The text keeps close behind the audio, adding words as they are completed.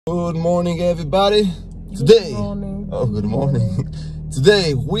Good morning, everybody. Today, good morning.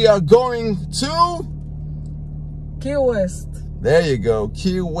 Today we are going to Key West. There you go,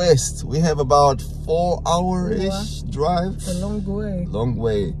 Key West. We have about 4 hour-ish drive. It's a long way. Long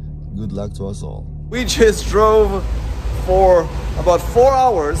way. Good luck to us all. We just drove for about 4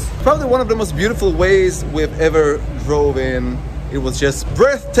 hours. Probably one of the most beautiful ways we've ever drove in. It was just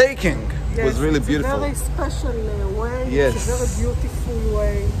breathtaking. Yes, it was really beautiful. It's a very special way. Yes. It's a very beautiful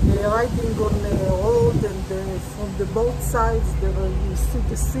way. Riding on the road and from the both sides there you see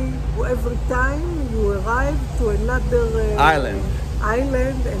the sea. Every time you arrive to another island.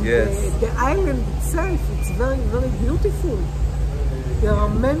 And yes. the island itself, it's very, very beautiful. There are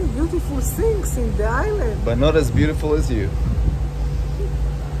many beautiful things in the island. But not as beautiful as you.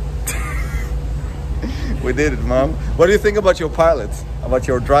 We did it, Mom. What do you think about your pilot? About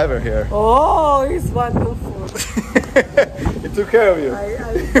your driver here? Oh, he's wonderful. He took care of you.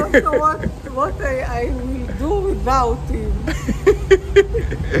 I don't know what I will do without him.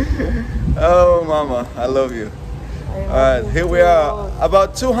 Oh, Mama, I love you. All right, here we are,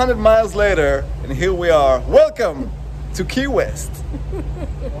 about 200 miles later, and here we are. Welcome to Key West.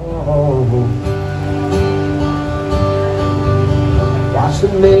 Watch the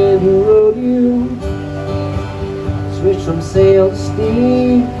men who rode you switch from sail to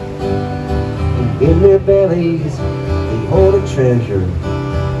steam, and in their bellies they hold a treasure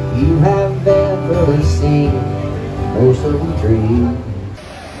you have never seen. Most of them dream.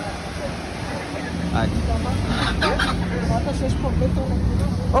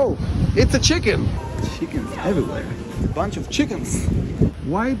 Oh, it's a chicken! Chickens everywhere. A bunch of chickens.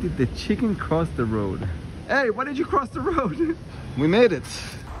 Why did the chicken cross the road? Hey, why did you cross the road? We made it.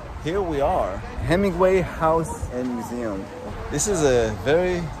 Here we are, Hemingway House and Museum. This is a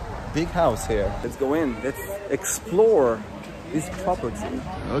very big house here. Let's go in, let's explore this property.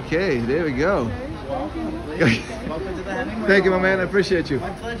 Okay, there we go. Thank you, my man, I appreciate you. My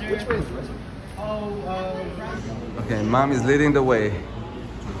pleasure. Which way is it? Okay, Mom is leading the way.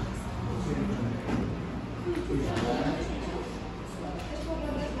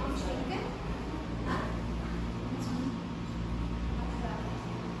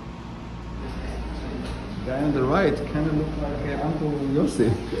 Guy on the right kind of looks like Uncle Yossi.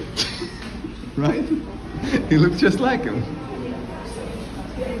 Right? He looks just like him.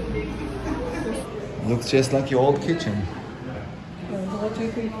 Looks just like your old kitchen.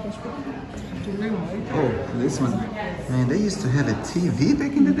 Oh, this one. Man, they used to have a TV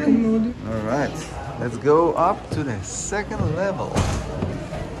back in the day. Alright, let's go up to the second level.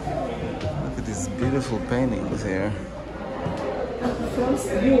 Look at these beautiful paintings here.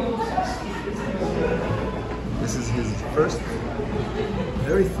 This is his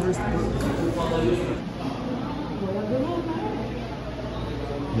very first book.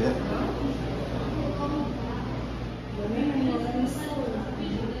 Yeah.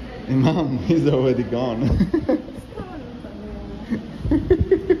 Imam, he's already gone.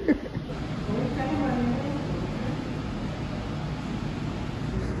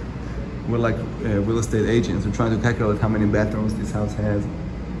 We're like real estate agents. We're trying to calculate how many bathrooms this house has.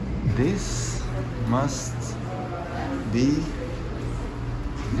 This must be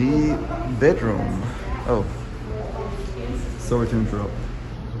the bedroom. Oh, sorry to interrupt.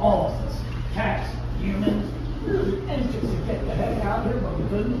 All cats, humans, and just to get the heck out of here, but we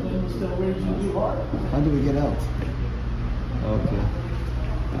couldn't, then we're still raging too hard. How do we get out? Okay.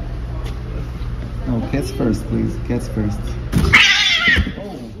 No, cats first, please. Cats first.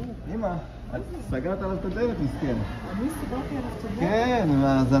 Oh, אמא, סגרת עליו את הדלת, מסכן. אני סגרתי עליו את הדלת? כן,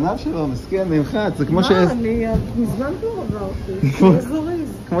 הזנב שלו, מסכן, נמחץ. זה כמו מה, אני מזמן כבר עברתי. זריז.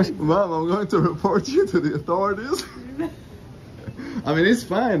 Mom, I'm going to report you to the authorities. I mean, it's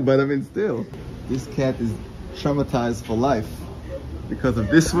fine, but I mean, still. This cat is traumatized for life because of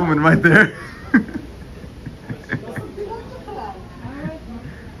this woman right there.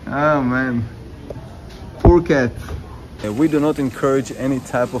 Oh, man. Poor cat. We do not encourage any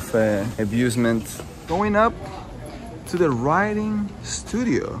type of abusement. Going up to the riding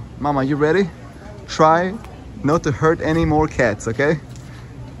studio. Mama, you ready? Try not to hurt any more cats, okay?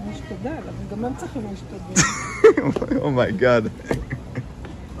 Oh my God.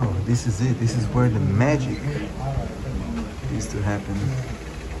 Oh, this is it. This is where the magic used to happen.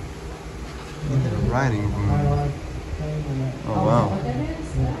 In the riding room. Oh wow.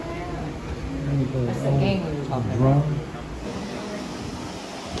 That's the game we were talking about.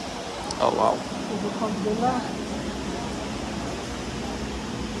 Oh wow.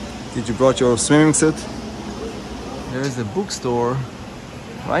 Did you brought your swimming suit? There is a bookstore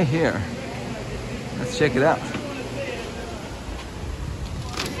right here. Let's check it out.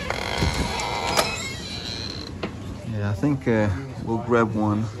 I think we'll grab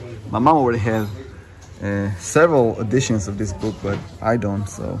one. My mom already has several editions of this book, but I don't,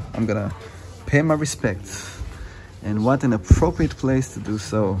 so I'm gonna pay my respects. And what an appropriate place to do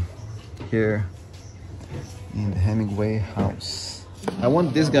so, here in the Hemingway house. I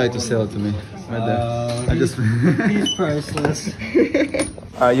want this guy to sell it to me, right there. He's priceless.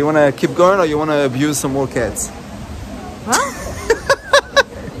 You wanna keep going, or you wanna abuse some more cats? Huh?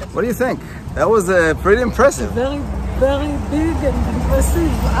 What do you think? That was pretty impressive. Very, very big and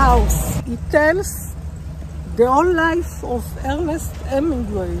impressive house. It tells the whole life of Ernest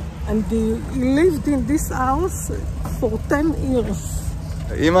Hemingway, and he lived in this house for 10 years.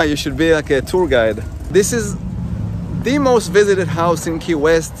 Ima, you should be like a tour guide. This is the most visited house in Key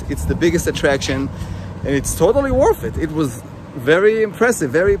West. It's the biggest attraction, and it's totally worth it. It was very impressive,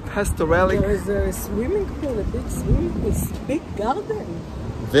 very pastoralic. There is a swimming pool, a big swimming pool, big garden.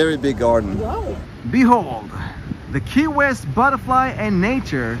 Very big garden. Wow. Behold, the Key West Butterfly and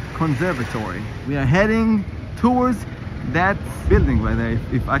Nature Conservatory. We are heading towards that building right there,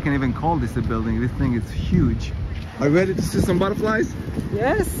 if I can even call this a building. This thing is huge. Are you ready to see some butterflies?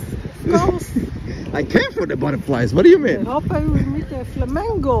 Yes, of course. I came for the butterflies. What do you I mean? hope I will meet a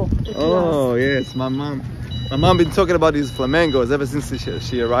flamingo at Oh, last. yes, my mom been talking about these flamingos ever since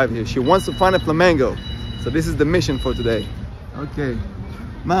she arrived here. She wants to find a flamingo. So this is the mission for today. Okay.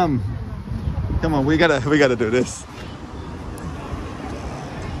 Mom, come on, we gotta do this.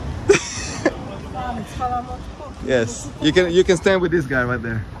 Yes, you can stand with this guy right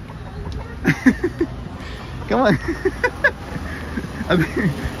there. Come on.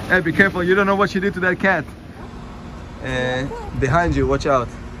 Hey, be careful, you don't know what you did to that cat. Behind you, watch out.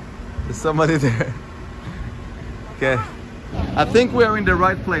 There's somebody there. Okay. I think we are in the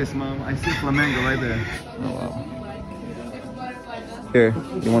right place, Mom. I see flamingo right there. Oh, wow. Here,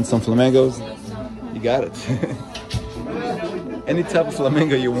 you want some flamingos? You got it. Any type of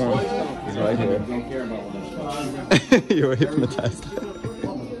flamingo you want is right here. You were hypnotized.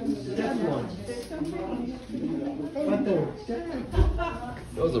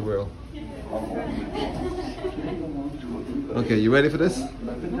 Those are real. Okay, you ready for this?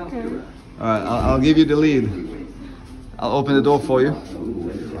 Okay. Alright, I'll give you the lead. I'll open the door for you.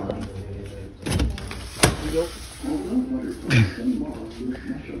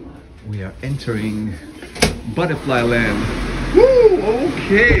 We are entering Butterfly Land. Woo!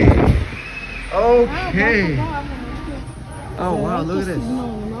 Okay. Okay. Oh wow, look at this.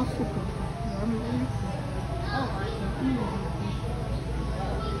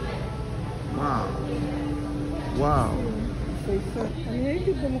 Wow. Wow. אני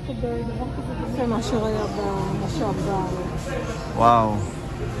הייתי במקום דבר כזה יפה מאשר היה במושב בארץ. Wow.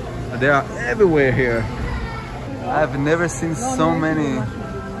 They are everywhere here. I've never seen so many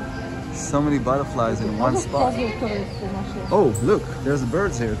butterflies in one spot. Oh, look, there's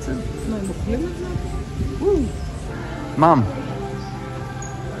birds here too. Woo. Mom,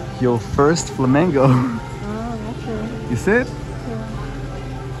 your first flamingo. Okay. You see it?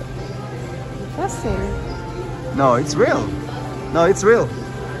 Fascinating. No, it's real. No, it's real.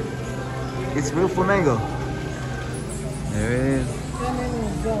 It's real flamingo. There it is.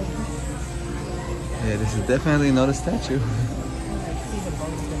 Yeah, this is definitely not a statue.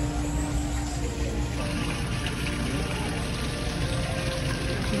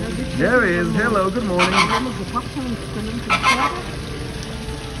 There he is. Hello, good morning.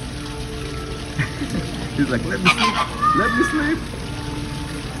 He's like, let me sleep. Let me sleep.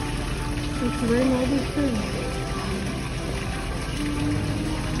 It's raining everything.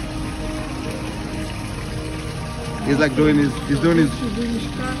 He's like doing his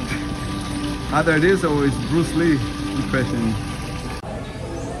either this or it's Bruce Lee impression.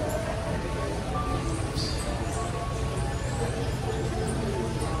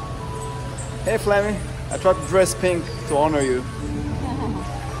 Hey Flammy, I tried to dress pink to honor you.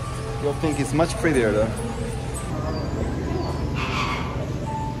 Your pink is much prettier though.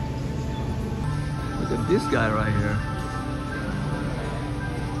 Look at this guy right here.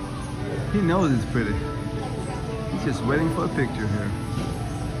 He knows it's pretty. He's just waiting for a picture here.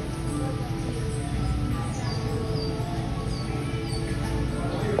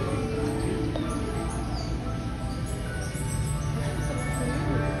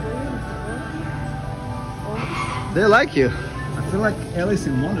 They like you. I feel like Alice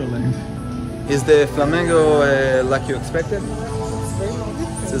in Wonderland. Is the flamingo like you expected?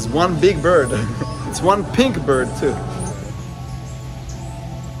 It's just one big bird. It's one pink bird too.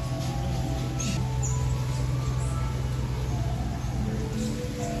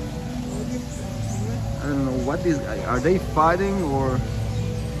 I don't know what these are they fighting or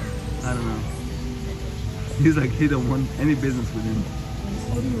I don't know. He's like, he don't want any business with him.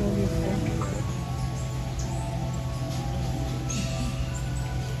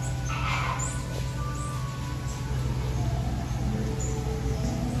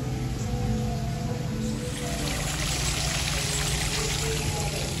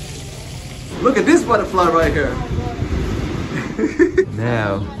 Look at this butterfly right here.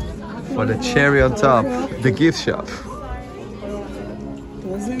 Now, for the cherry on top, the gift shop.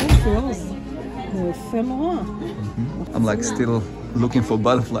 I'm like still looking for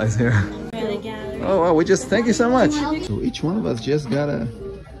butterflies here. Oh wow, thank you so much. So each one of us just got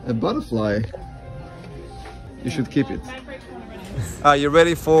a butterfly. You should keep it. Are you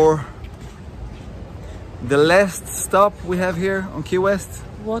ready for the last stop we have here on Key West?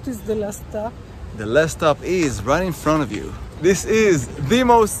 What is the last stop? The last stop is right in front of you. This is the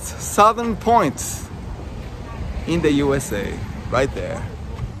most southern point in the USA, right there.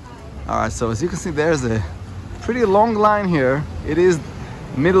 All right, so as you can see, there's a pretty long line here. It is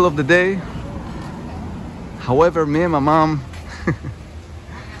middle of the day. However, me and my mom,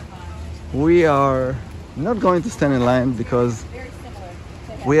 we are not going to stand in line because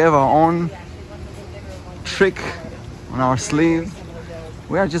we have our own trick on our sleeve.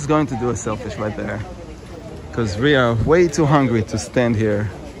 We are just going to do a selfish right there because we are way too hungry to stand here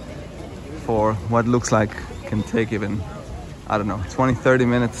for what looks like can take even, I don't know, 20-30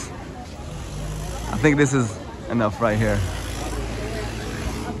 minutes. I think this is enough right here.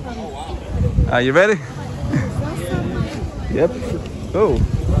 Are you ready? Yep. Oh,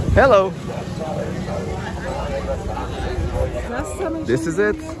 hello. This is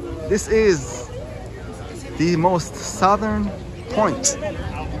it. This is the most southern point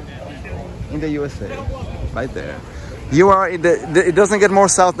in the USA, right there. You are in it doesn't get more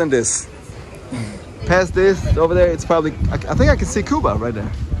south than this. Past this, over there, it's probably, I think I can see Cuba right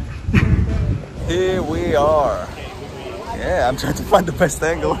there. Here we are. Yeah, I'm trying to find the best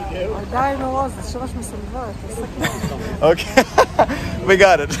angle. Okay, we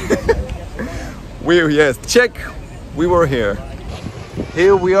got it. Yes, check, we were here.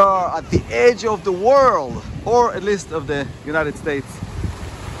 Here we are at the edge of the world, or at least of the United States.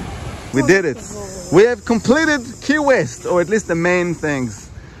 We did it. We have completed Key West, or at least the main things.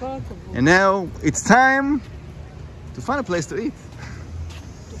 And now it's time to find a place to eat.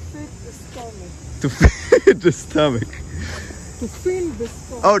 To feed the stomach. To fill the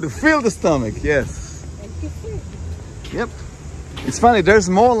stomach. Oh, to fill the stomach, yes. Yep. It's funny, there's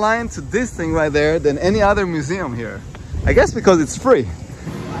more line to this thing right there than any other museum here. I guess because it's free.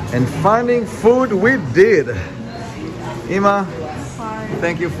 And finding food we did. Ima,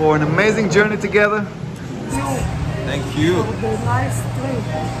 thank you for an amazing journey together. Thank you. For the nice trip.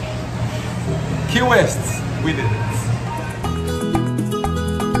 Key West, we did it.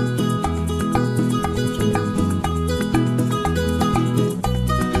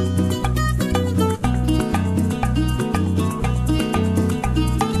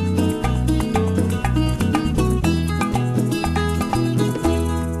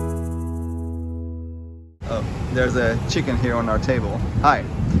 There's a chicken here on our table. Hi,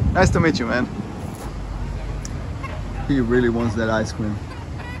 nice to meet you, man. He really wants that ice cream.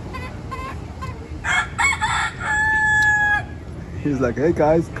 He's like, hey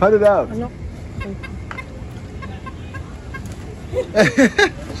guys, cut it out.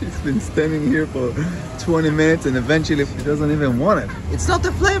 She's been standing here for 20 minutes and eventually she doesn't even want it. It's not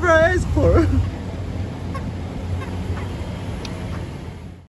the flavor I asked for.